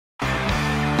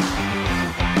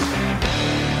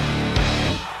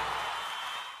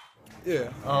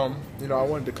Yeah, you know, I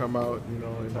wanted to come out, you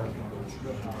know,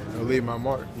 and leave my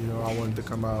mark. You know, I wanted to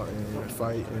come out and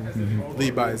fight and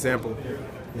lead by example.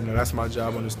 You know, that's my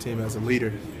job on this team as a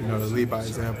leader, you know, to lead by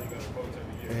example.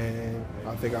 And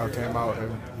I think I came out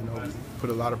and, you know, put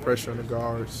a lot of pressure on the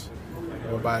guards,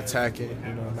 you know, by attacking,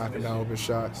 you know, knocking down open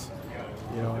shots,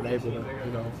 you know, and able to,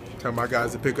 you know, tell my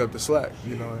guys to pick up the slack,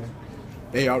 you know,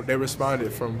 and they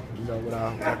responded from, you know, when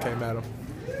I came at them.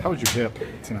 How was your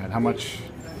hip tonight? How much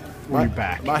were you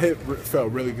back? My hip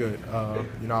felt really good.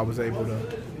 You know, I was able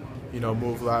to, you know,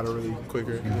 move a lot really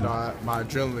quicker. You know, my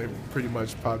adrenaline pretty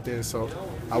much popped in, so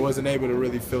I wasn't able to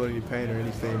really feel any pain or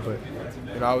anything. But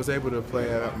you know, I was able to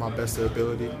play at my best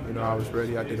ability. You know, I was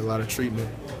ready. I did a lot of treatment.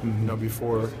 You know,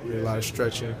 before a lot of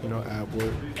stretching. You know, ab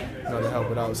work. You know, to help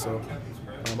it out. So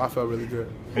I felt really good.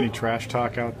 Any trash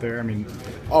talk out there? I mean,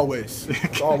 always.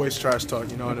 It's always trash talk.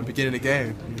 You know, in the beginning of the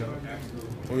game. You know.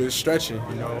 We were stretching,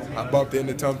 you know. I bumped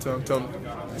into Tum,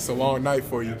 it's a long night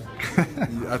for you.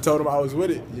 I told him I was with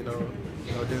it, you know.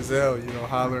 Denzel, you know,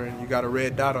 hollering, you got a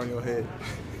red dot on your head.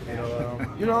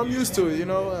 You know, I'm used to it, you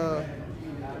know.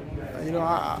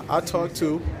 I talk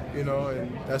too, you know,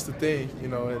 and that's the thing, you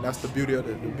know, and that's the beauty of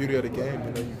the beauty of the game,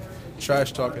 you know. You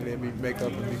trash talk and then we make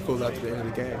up and be cool after the end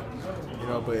of the game, you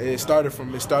know. But it started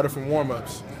from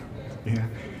warm-ups. Yeah.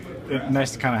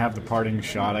 Nice to kind of have the parting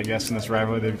shot, I guess, in this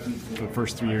rivalry. For the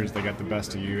first 3 years, they got the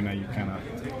best of you. Now you kind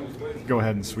of go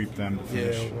ahead and sweep them to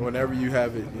finish. Yeah, whenever you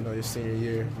have it, you know, your senior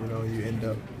year, you know, you end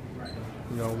up,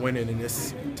 you know, winning in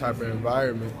this type of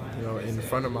environment, you know, in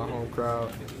front of my home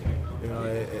crowd. You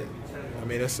know, I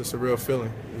mean, it's just a real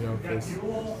feeling, you know, because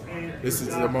this is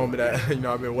the moment that, you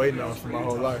know, I've been waiting on for my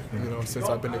whole life, you know, since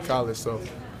I've been to college. So,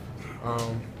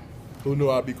 who knew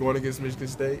I'd be going against Michigan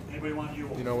State,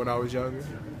 you know, when I was younger?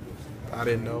 I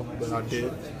didn't know, but I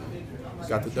did.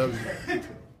 Got the W.